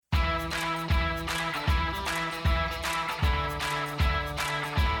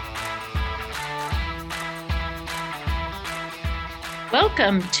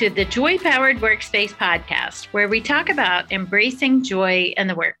Welcome to the Joy Powered Workspace podcast, where we talk about embracing joy in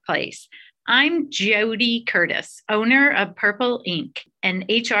the workplace. I'm Jody Curtis, owner of Purple Inc., an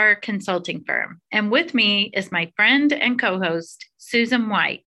HR consulting firm. And with me is my friend and co-host, Susan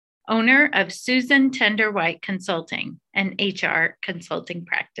White, owner of Susan Tender White Consulting, an HR consulting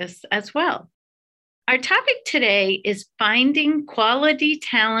practice as well. Our topic today is finding quality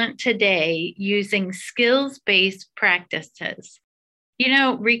talent today using skills-based practices. You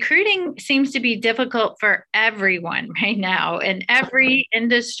know, recruiting seems to be difficult for everyone right now in every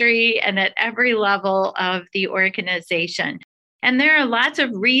industry and at every level of the organization. And there are lots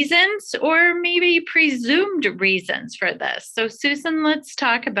of reasons or maybe presumed reasons for this. So, Susan, let's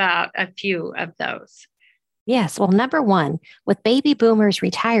talk about a few of those. Yes. Well, number one, with baby boomers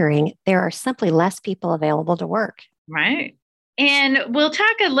retiring, there are simply less people available to work. Right. And we'll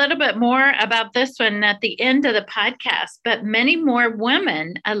talk a little bit more about this one at the end of the podcast, but many more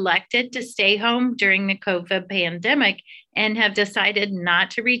women elected to stay home during the COVID pandemic and have decided not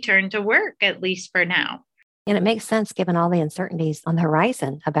to return to work, at least for now. And it makes sense given all the uncertainties on the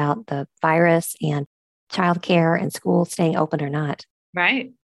horizon about the virus and childcare and schools staying open or not.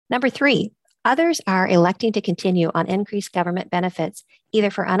 Right. Number three, others are electing to continue on increased government benefits,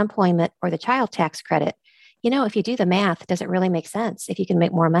 either for unemployment or the child tax credit. You know, if you do the math, does it really make sense? If you can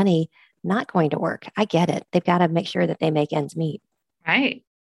make more money not going to work, I get it. They've got to make sure that they make ends meet. Right.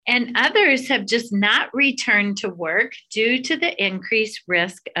 And others have just not returned to work due to the increased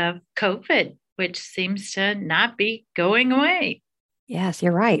risk of COVID, which seems to not be going away. Yes,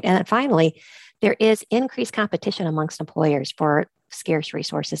 you're right. And finally, there is increased competition amongst employers for scarce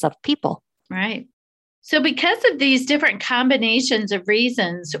resources of people. Right. So because of these different combinations of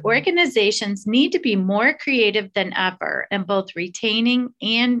reasons, organizations need to be more creative than ever in both retaining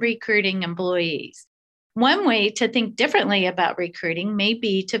and recruiting employees. One way to think differently about recruiting may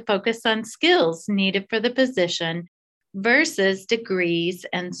be to focus on skills needed for the position versus degrees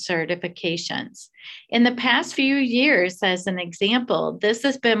and certifications. In the past few years, as an example, this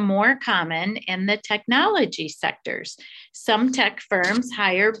has been more common in the technology sectors. Some tech firms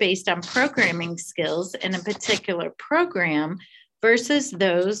hire based on programming skills in a particular program versus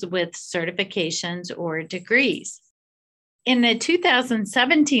those with certifications or degrees. In a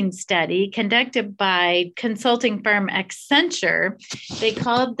 2017 study conducted by consulting firm Accenture, they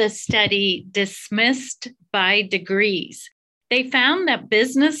called the study Dismissed by Degrees. They found that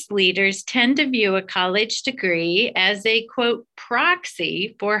business leaders tend to view a college degree as a, quote,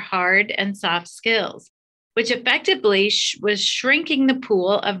 proxy for hard and soft skills, which effectively was shrinking the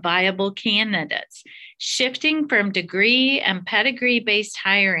pool of viable candidates. Shifting from degree and pedigree-based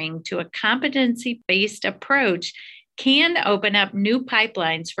hiring to a competency-based approach can open up new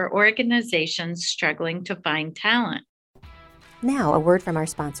pipelines for organizations struggling to find talent. Now, a word from our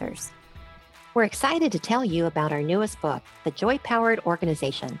sponsors. We're excited to tell you about our newest book, The Joy Powered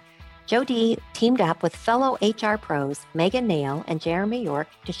Organization. Jody teamed up with fellow HR pros Megan Nail and Jeremy York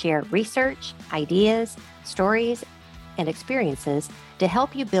to share research, ideas, stories, and experiences to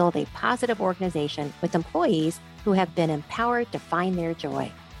help you build a positive organization with employees who have been empowered to find their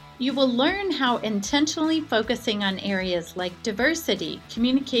joy. You will learn how intentionally focusing on areas like diversity,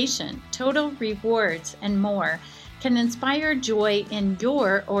 communication, total rewards, and more can inspire joy in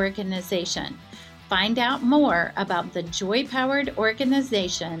your organization. Find out more about the Joy Powered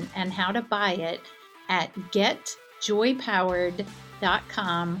Organization and how to buy it at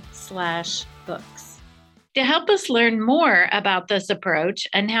getjoypowered.com/books. To help us learn more about this approach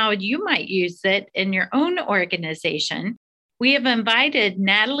and how you might use it in your own organization, we have invited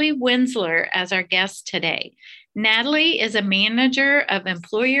Natalie Winsler as our guest today. Natalie is a manager of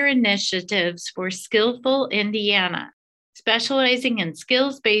employer initiatives for Skillful Indiana, specializing in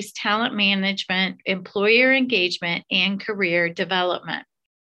skills-based talent management, employer engagement, and career development.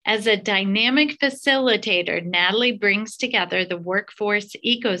 As a dynamic facilitator, Natalie brings together the workforce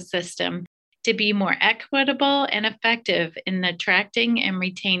ecosystem to be more equitable and effective in attracting and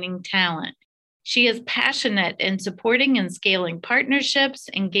retaining talent. She is passionate in supporting and scaling partnerships,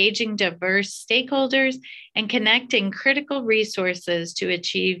 engaging diverse stakeholders, and connecting critical resources to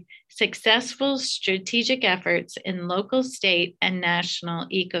achieve successful strategic efforts in local, state, and national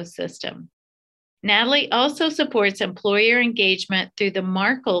ecosystem. Natalie also supports employer engagement through the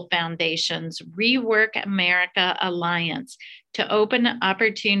Markle Foundation's Rework America Alliance to open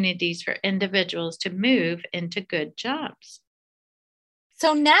opportunities for individuals to move into good jobs.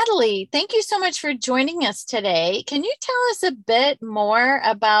 So Natalie, thank you so much for joining us today. Can you tell us a bit more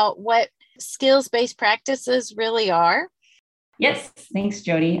about what skills-based practices really are? Yes, thanks,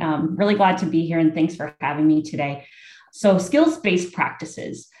 Jody. Really glad to be here and thanks for having me today. So skills-based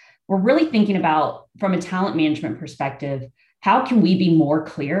practices, we're really thinking about, from a talent management perspective, how can we be more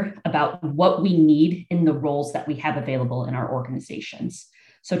clear about what we need in the roles that we have available in our organizations?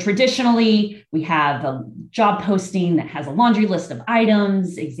 So traditionally, we have a job posting that has a laundry list of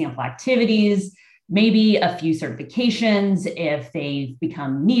items, example activities, maybe a few certifications if they've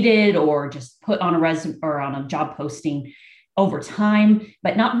become needed or just put on a resume or on a job posting over time,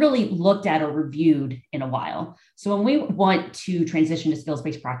 but not really looked at or reviewed in a while. So when we want to transition to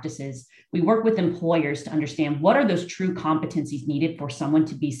skills-based practices, we work with employers to understand what are those true competencies needed for someone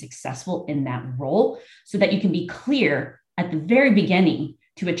to be successful in that role, so that you can be clear at the very beginning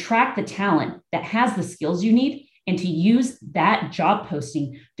to attract the talent that has the skills you need and to use that job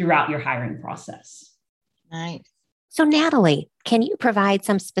posting throughout your hiring process. Nice. So, Natalie, can you provide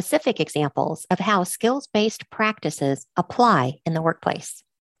some specific examples of how skills-based practices apply in the workplace?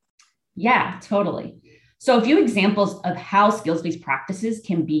 Yeah, totally. So a few examples of how skills-based practices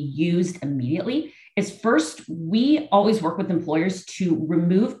can be used immediately is, first, we always work with employers to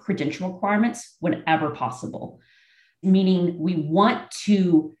remove credential requirements whenever possible, meaning we want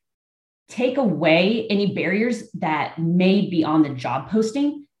to take away any barriers that may be on the job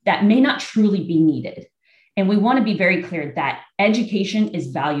posting that may not truly be needed. And we want to be very clear that education is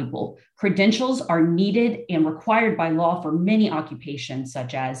valuable. Credentials are needed and required by law for many occupations,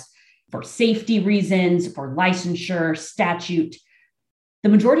 such as for safety reasons, for licensure, statute. The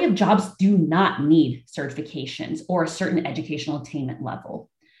majority of jobs do not need certifications or a certain educational attainment level.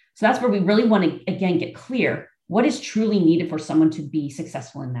 So that's where we really want to, again, get clear what is truly needed for someone to be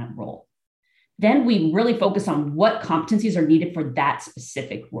successful in that role. Then we really focus on what competencies are needed for that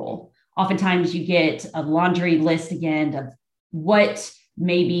specific role. Oftentimes you get a laundry list again of what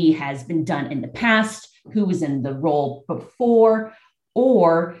maybe has been done in the past, who was in the role before,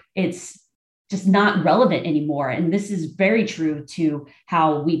 or it's just not relevant anymore. And this is very true to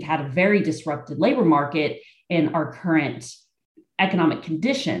how we've had a very disrupted labor market in our current economic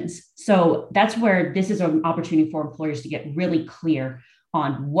conditions. So that's where this is an opportunity for employers to get really clear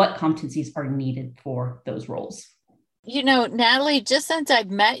on what competencies are needed for those roles. You know, Natalie, just since I've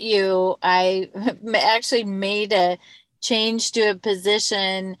met you, I actually made a change to a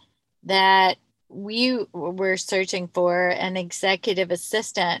position that we were searching for, an executive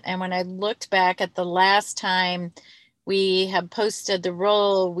assistant. And when I looked back at the last time we had posted the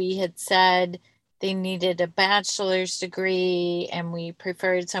role, we had said they needed a bachelor's degree and we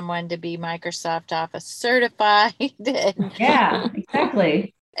preferred someone to be Microsoft Office certified. Yeah,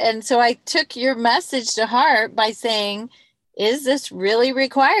 exactly. And so I took your message to heart by saying, is this really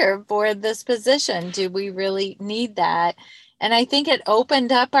required for this position? Do we really need that? And I think it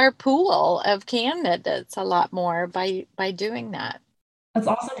opened up our pool of candidates a lot more by doing that. That's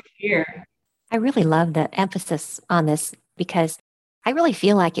awesome to hear. I really love the emphasis on this because I really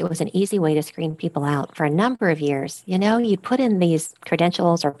feel like it was an easy way to screen people out for a number of years. You know, you'd put in these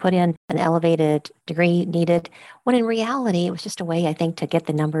credentials or put in an elevated degree needed, when in reality, it was just a way, I think, to get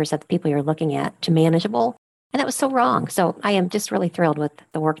the numbers of the people you're looking at to manageable. And that was so wrong. So I am just really thrilled with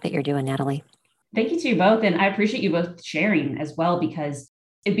the work that you're doing, Natalie. Thank you to you both. And I appreciate you both sharing as well, because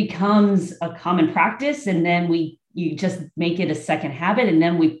it becomes a common practice. And then you just make it a second habit. And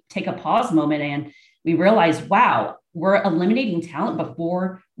then we take a pause moment and we realize, wow, we're eliminating talent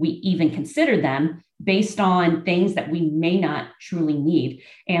before we even consider them based on things that we may not truly need.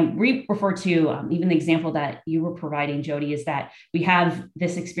 And we refer to even the example that you were providing, Jody, is that we have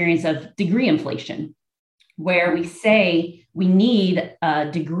this experience of degree inflation, where we say we need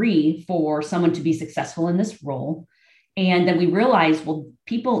a degree for someone to be successful in this role. And then we realize, well,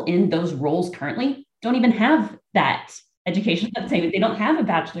 people in those roles currently don't even have that education. They don't have a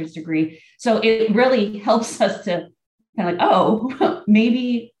bachelor's degree. So it really helps us to kind of like, oh,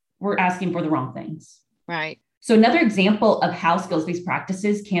 maybe we're asking for the wrong things. Right. So another example of how skills-based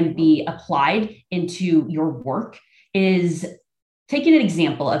practices can be applied into your work is taking an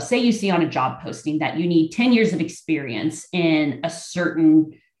example of, say you see on a job posting that you need 10 years of experience in a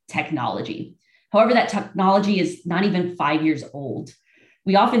certain technology. However, that technology is not even 5 years old.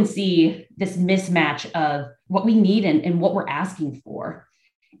 We often see this mismatch of what we need and what we're asking for.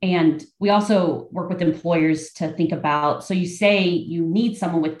 And we also work with employers to think about, so you say you need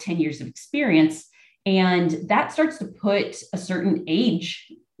someone with 10 years of experience, and that starts to put a certain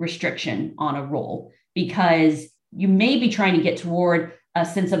age restriction on a role, because you may be trying to get toward a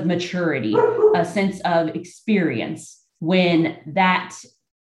sense of maturity, a sense of experience, when that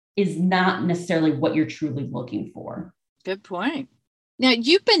is not necessarily what you're truly looking for. Good point. Now,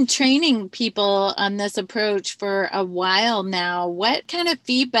 you've been training people on this approach for a while now. What kind of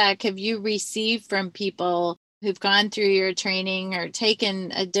feedback have you received from people who've gone through your training or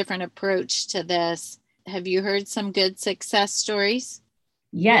taken a different approach to this. Have you heard some good success stories?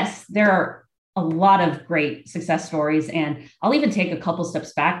 Yes, there are a lot of great success stories. And I'll even take a couple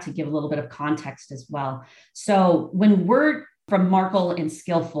steps back to give a little bit of context as well. So when we're from Markle and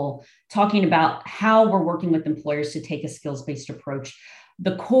Skillful talking about how we're working with employers to take a skills-based approach,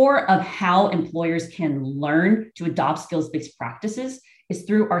 the core of how employers can learn to adopt skills-based practices is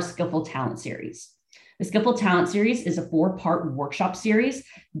through our Skillful Talent Series. The Skillful Talent Series is a 4-part workshop series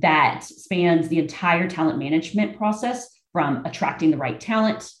that spans the entire talent management process, from attracting the right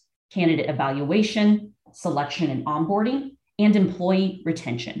talent, candidate evaluation, selection and onboarding, and employee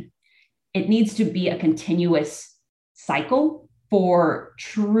retention. It needs to be a continuous cycle for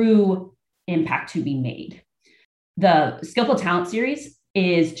true impact to be made. The Skillful Talent Series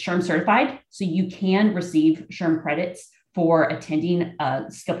is SHRM certified, so you can receive SHRM credits for attending a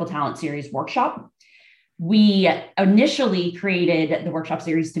Skillful Talent Series workshop. We initially created the workshop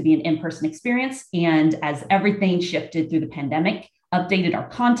series to be an in-person experience, and as everything shifted through the pandemic, updated our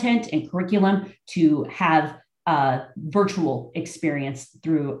content and curriculum to have a virtual experience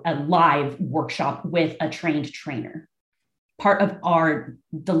through a live workshop with a trained trainer. Part of our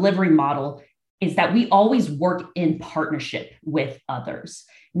delivery model is that we always work in partnership with others,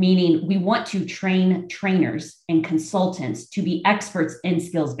 meaning we want to train trainers and consultants to be experts in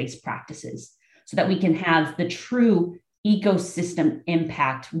skills-based practices so that we can have the true ecosystem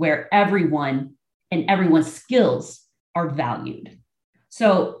impact where everyone and everyone's skills are valued.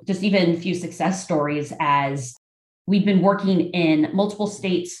 So just even a few success stories, as we've been working in multiple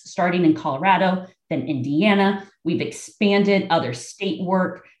states, starting in Colorado, then Indiana. We've expanded other state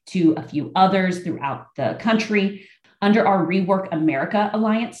work to a few others throughout the country. Under our Rework America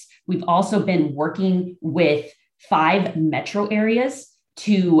Alliance, we've also been working with 5 metro areas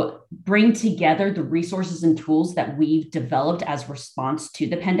to bring together the resources and tools that we've developed as response to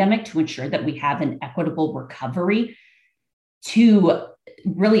the pandemic to ensure that we have an equitable recovery, to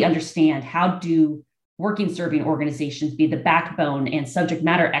really understand how do working serving organizations be the backbone and subject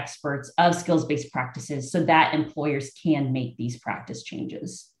matter experts of skills-based practices so that employers can make these practice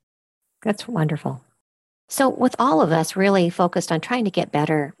changes. That's wonderful. So with all of us really focused on trying to get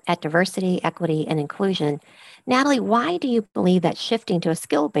better at diversity, equity, and inclusion, Natalie, why do you believe that shifting to a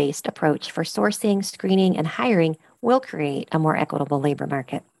skill-based approach for sourcing, screening, and hiring will create a more equitable labor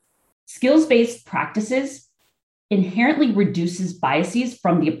market? Skills-based practices inherently reduces biases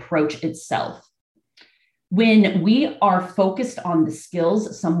from the approach itself. When we are focused on the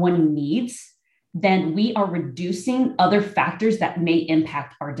skills someone needs, then we are reducing other factors that may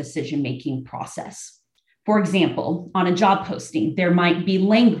impact our decision-making process. For example, on a job posting, there might be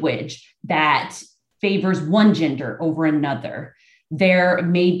language that favors one gender over another. There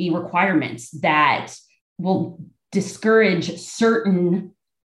may be requirements that will discourage certain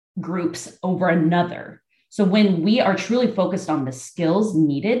groups over another. So when we are truly focused on the skills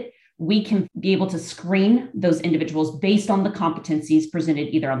needed, we can be able to screen those individuals based on the competencies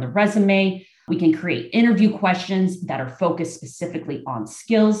presented either on the resume. We can create interview questions that are focused specifically on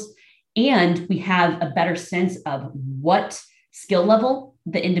skills. And we have a better sense of what skill level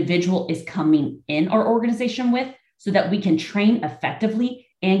the individual is coming in our organization with so that we can train effectively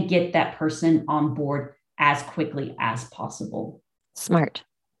and get that person on board as quickly as possible. Smart.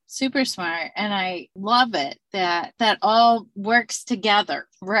 Super smart. And I love it that all works together,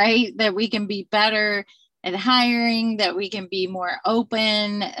 right? That we can be better at hiring, that we can be more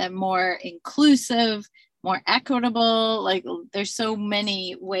open and more inclusive, more equitable. Like there's so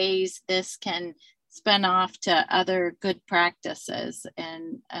many ways this can spin off to other good practices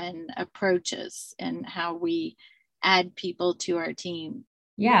and approaches and how we add people to our team.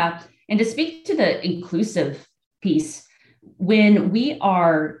 Yeah. And to speak to the inclusive piece, when we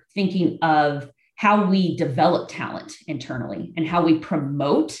are thinking of how we develop talent internally and how we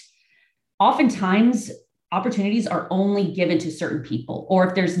promote, oftentimes opportunities are only given to certain people, or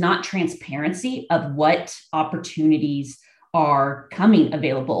if there's not transparency of what opportunities are coming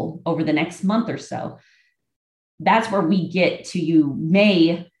available over the next month or so, that's where we get to, you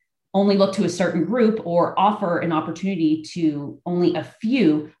may only look to a certain group or offer an opportunity to only a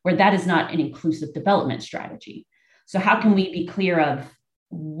few, where that is not an inclusive development strategy. So how can we be clear of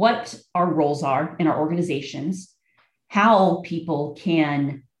what our roles are in our organizations, how people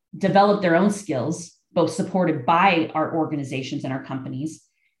can develop their own skills, both supported by our organizations and our companies,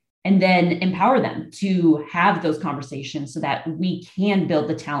 and then empower them to have those conversations so that we can build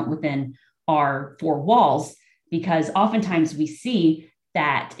the talent within our 4 walls? Because oftentimes we see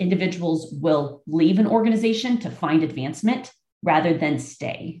that individuals will leave an organization to find advancement rather than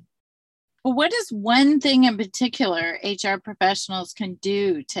stay. Well, what is one thing in particular HR professionals can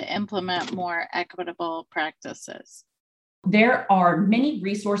do to implement more equitable practices? There are many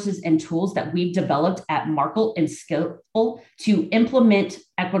resources and tools that we've developed at Markle and Skillful to implement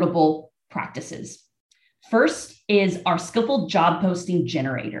equitable practices. First is our Skillful job posting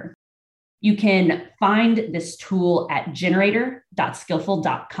generator. You can find this tool at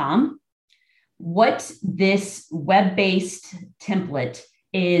generator.skillful.com. What this web-based template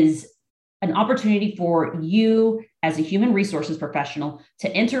is an opportunity for you as a human resources professional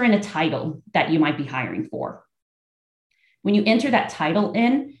to enter in a title that you might be hiring for. When you enter that title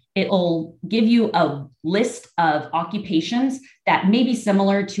in, it'll give you a list of occupations that may be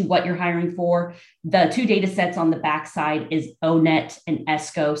similar to what you're hiring for. The two data sets on the backside is ONET and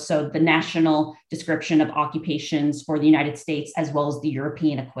ESCO, so the national description of occupations for the United States, as well as the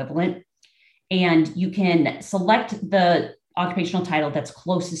European equivalent. And you can select the occupational title that's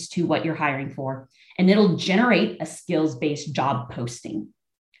closest to what you're hiring for, and it'll generate a skills-based job posting.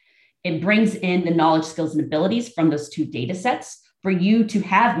 It brings in the knowledge, skills, and abilities from those two data sets for you to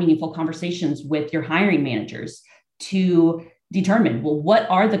have meaningful conversations with your hiring managers to determine, well, what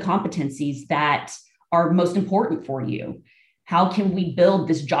are the competencies that are most important for you? How can we build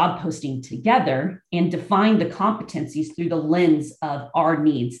this job posting together and define the competencies through the lens of our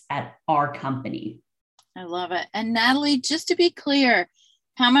needs at our company? I love it. And Natalie, just to be clear,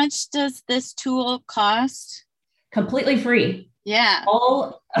 how much does this tool cost? Completely free. Yeah.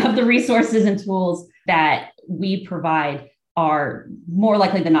 All of the resources and tools that we provide are more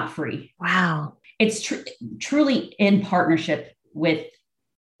likely than not free. Wow. It's truly in partnership with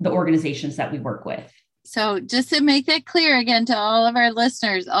the organizations that we work with. So just to make that clear again to all of our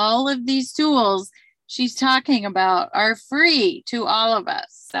listeners, all of these tools she's talking about are free to all of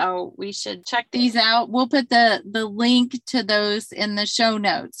us. So we should check these out. We'll put the link to those in the show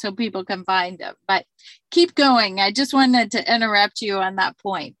notes so people can find them. But keep going. I just wanted to interrupt you on that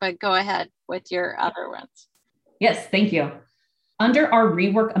point, but go ahead with your other ones. Yes, thank you. Under our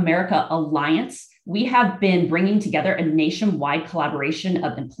Rework America Alliance, we have been bringing together a nationwide collaboration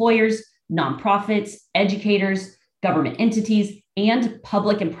of employers, nonprofits, educators, government entities, and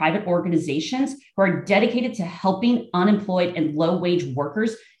public and private organizations who are dedicated to helping unemployed and low-wage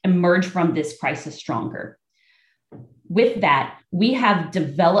workers emerge from this crisis stronger. With that, we have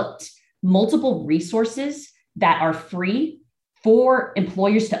developed multiple resources that are free for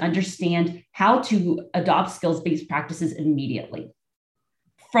employers to understand how to adopt skills-based practices immediately.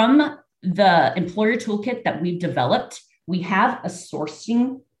 From the employer toolkit that we've developed, we have a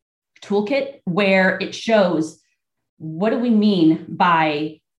sourcing toolkit where it shows what do we mean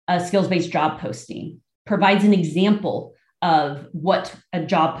by a skills-based job posting, provides an example of what a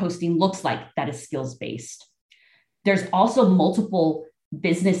job posting looks like that is skills-based. There's also multiple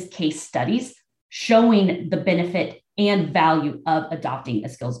business case studies showing the benefit and value of adopting a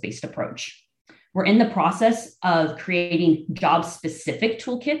skills-based approach. We're in the process of creating job-specific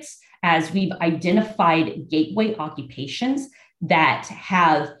toolkits as we've identified gateway occupations that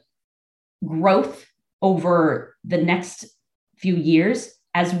have growth over the next few years,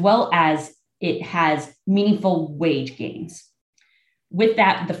 as well as it has meaningful wage gains. With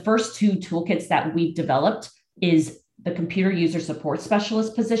that, the first two toolkits that we've developed is the computer user support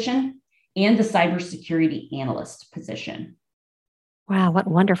specialist position and the cybersecurity analyst position. Wow, what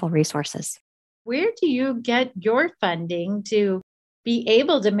wonderful resources. Where do you get your funding to be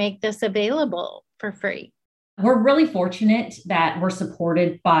able to make this available for free? We're really fortunate that we're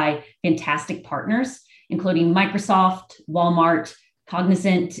supported by fantastic partners, including Microsoft, Walmart,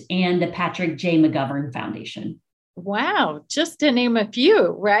 Cognizant, and the Patrick J. McGovern Foundation. Wow, just to name a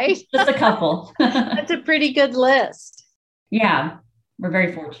few, right? Just a couple. That's a pretty good list. Yeah, we're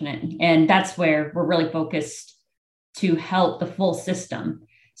very fortunate. And that's where we're really focused to help the full system.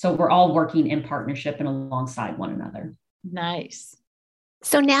 So we're all working in partnership and alongside one another. Nice.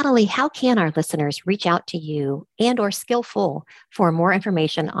 So Natalie, how can our listeners reach out to you and or Skillful for more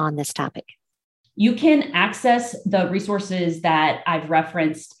information on this topic? You can access the resources that I've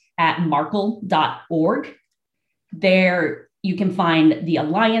referenced at markle.org. There you can find the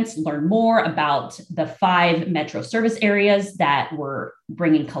Alliance, learn more about the 5 metro service areas that we're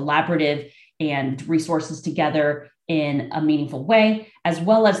bringing collaborative and resources together in a meaningful way, as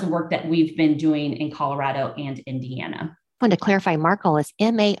well as the work that we've been doing in Colorado and Indiana. I want to clarify, Markle is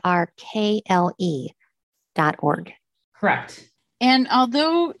MARKLE.org. Correct. And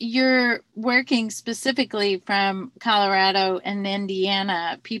although you're working specifically from Colorado and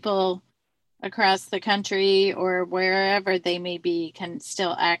Indiana, people across the country or wherever they may be can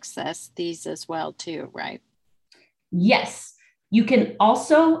still access these as well too, right? Yes. You can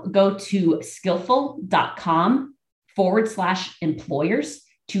also go to skillful.com/employers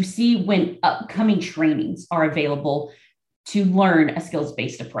to see when upcoming trainings are available to learn a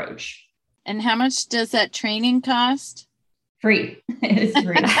skills-based approach. And how much does that training cost? Free. It is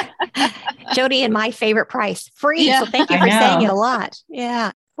free. Jody and my favorite price, free. Yeah. So thank you for saying it a lot.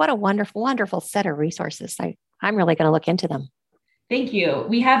 Yeah. What a wonderful, wonderful set of resources. I'm really going to look into them. Thank you.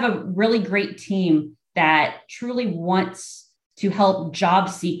 We have a really great team that truly wants to help job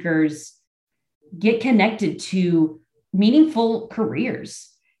seekers get connected to meaningful careers.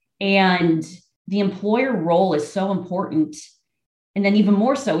 And the employer role is so important. And then even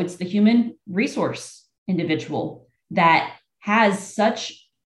more so, it's the human resource individual that has such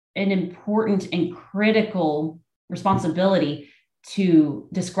an important and critical responsibility to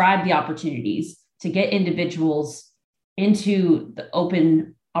describe the opportunities, to get individuals into the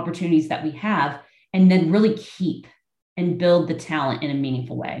open opportunities that we have, and then really keep and build the talent in a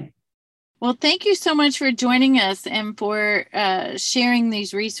meaningful way. Well, thank you so much for joining us and for sharing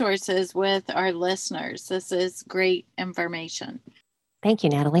these resources with our listeners. This is great information. Thank you,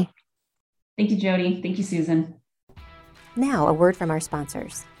 Natalie. Thank you, Jody. Thank you, Susan. Now, a word from our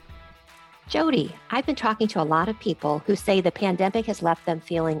sponsors. Jody, I've been talking to a lot of people who say the pandemic has left them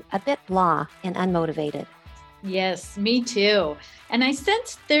feeling a bit blah and unmotivated. Yes, me too. And I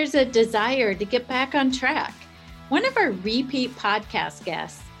sense there's a desire to get back on track. One of our repeat podcast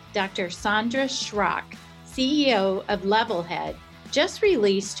guests, Dr. Sandra Schrock, CEO of Levelhead, just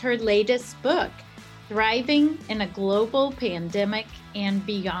released her latest book, Thriving in a Global Pandemic and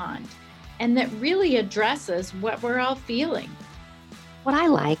Beyond, and that really addresses what we're all feeling. What I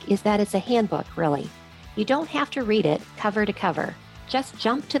like is that it's a handbook, really. You don't have to read it cover to cover. Just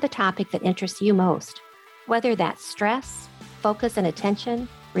jump to the topic that interests you most, whether that's stress, focus and attention,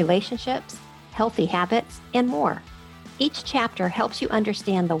 relationships, healthy habits, and more. Each chapter helps you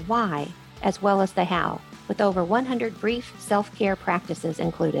understand the why as well as the how, with over 100 brief self-care practices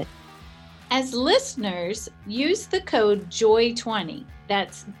included. As listeners, use the code JOY20,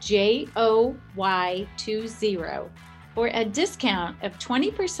 that's JOY20, for a discount of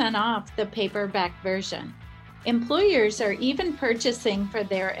 20% off the paperback version. Employers are even purchasing for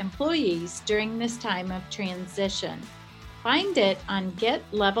their employees during this time of transition. Find it on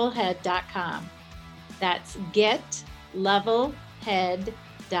getlevelhead.com. That's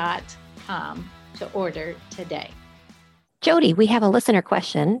getlevelhead.com to order today. Jody, we have a listener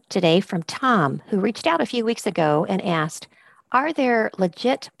question today from Tom, who reached out a few weeks ago and asked, are there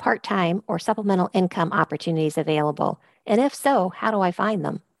legit part-time or supplemental income opportunities available? And if so, how do I find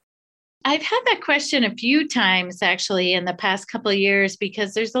them? I've had that question a few times actually in the past couple of years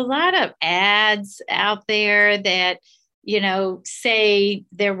because there's a lot of ads out there that, say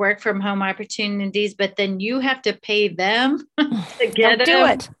they're work from home opportunities, but then you have to pay them to get Don't do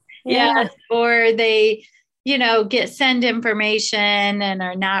it. Yeah. Yes. Or they, send information and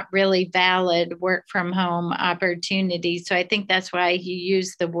are not really valid work from home opportunities. So I think that's why you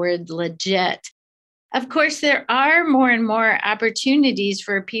use the word legit. Of course, there are more and more opportunities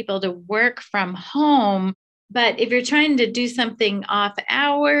for people to work from home. But if you're trying to do something off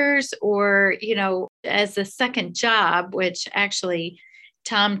hours or, as a second job, which actually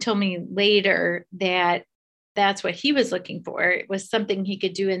Tom told me later that that's what he was looking for. It was something he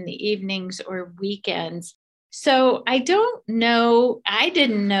could do in the evenings or weekends. So I don't know. I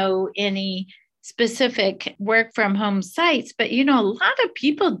didn't know any specific work from home sites, but, a lot of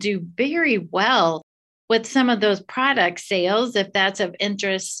people do very well with some of those product sales, if that's of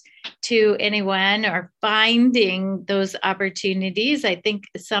interest to anyone, or finding those opportunities. I think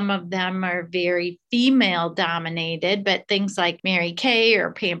some of them are very female dominated, but things like Mary Kay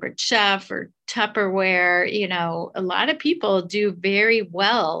or Pampered Chef or Tupperware, a lot of people do very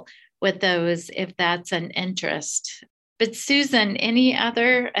well with those if that's an interest. But Susan, any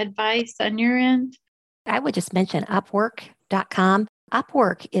other advice on your end? I would just mention Upwork.com.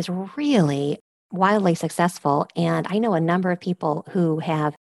 Upwork is really wildly successful. And I know a number of people who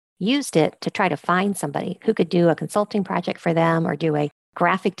have used it to try to find somebody who could do a consulting project for them or do a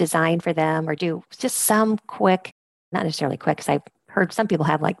graphic design for them or do just some quick, not necessarily quick, because I've heard some people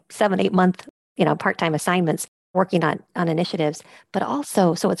have like 7-8 month, part-time assignments working on initiatives, but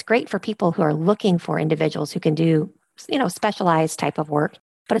also, so it's great for people who are looking for individuals who can do, specialized type of work.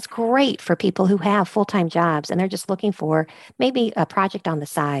 But it's great for people who have full-time jobs and they're just looking for maybe a project on the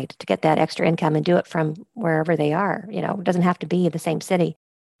side to get that extra income and do it from wherever they are. It doesn't have to be the same city.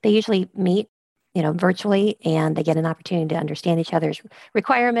 They usually meet, virtually, and they get an opportunity to understand each other's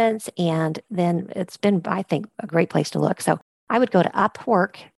requirements. And then it's been, I think, a great place to look. So I would go to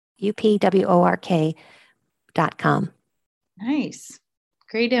Upwork, UPWORK.com. Nice.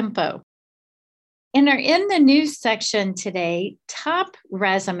 Great info. In the news section today, Top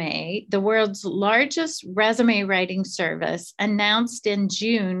Resume, the world's largest resume writing service, announced in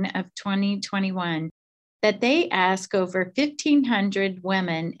June of 2021 that they asked over 1,500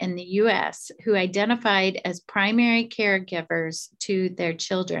 women in the U.S. who identified as primary caregivers to their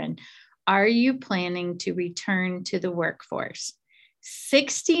children, are you planning to return to the workforce?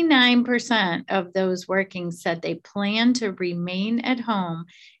 69% of those working said they plan to remain at home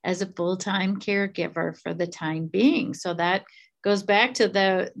as a full-time caregiver for the time being. So that goes back to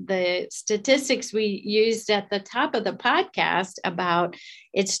the statistics we used at the top of the podcast about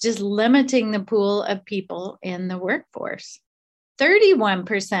it's just limiting the pool of people in the workforce.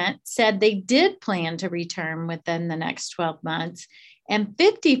 31% said they did plan to return within the next 12 months. And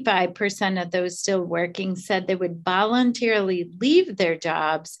 55% of those still working said they would voluntarily leave their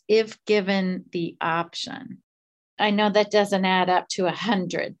jobs if given the option. I know that doesn't add up to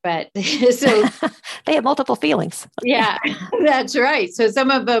 100, but so they have multiple feelings. Yeah, that's right. So some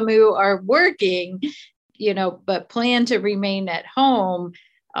of them who are working, but plan to remain at home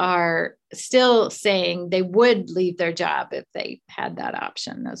are still saying they would leave their job if they had that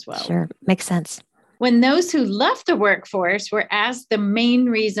option as well. Sure, makes sense. When those who left the workforce were asked the main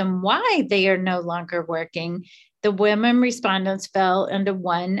reason why they are no longer working, the women respondents fell into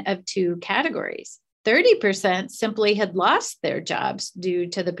one of two categories. 30% simply had lost their jobs due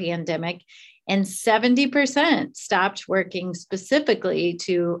to the pandemic, and 70% stopped working specifically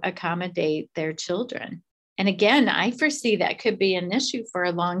to accommodate their children. And again, I foresee that could be an issue for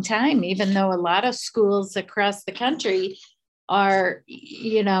a long time, even though a lot of schools across the country are,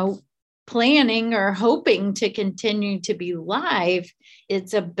 planning or hoping to continue to be live.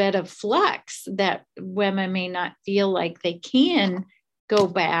 It's a bit of flux that women may not feel like they can go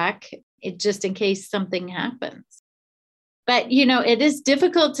back, just in case something happens. But, it is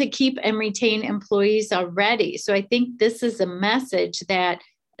difficult to keep and retain employees already. So I think this is a message that,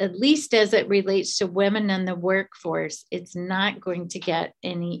 at least as it relates to women in the workforce, it's not going to get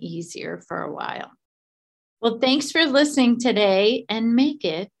any easier for a while. Well, thanks for listening today, and make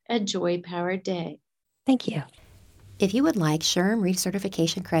it a joy-powered day. Thank you. If you would like SHRM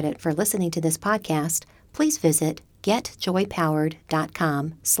recertification credit for listening to this podcast, please visit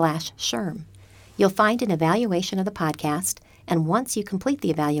getjoypowered.com/SHRM. You'll find an evaluation of the podcast, and once you complete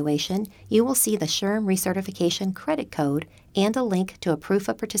the evaluation, you will see the SHRM recertification credit code and a link to a proof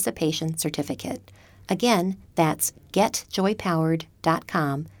of participation certificate. Again, that's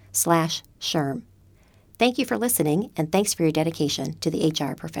getjoypowered.com/SHRM. Thank you for listening, and thanks for your dedication to the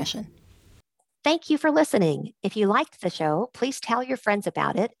HR profession. Thank you for listening. If you liked the show, please tell your friends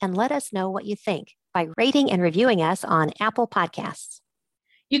about it and let us know what you think by rating and reviewing us on Apple Podcasts.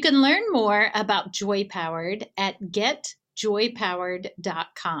 You can learn more about Joy Powered at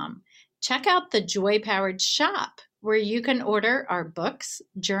getjoypowered.com. Check out the Joy Powered shop, where you can order our books,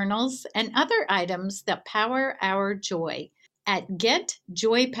 journals, and other items that power our joy at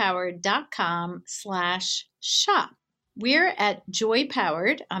getjoypowered.com/shop. We're at Joy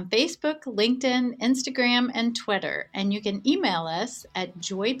Powered on Facebook, LinkedIn, Instagram, and Twitter, and you can email us at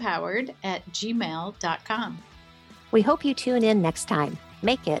joypowered@gmail.com. We hope you tune in next time.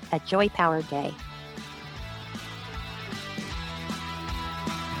 Make it a joy-powered day.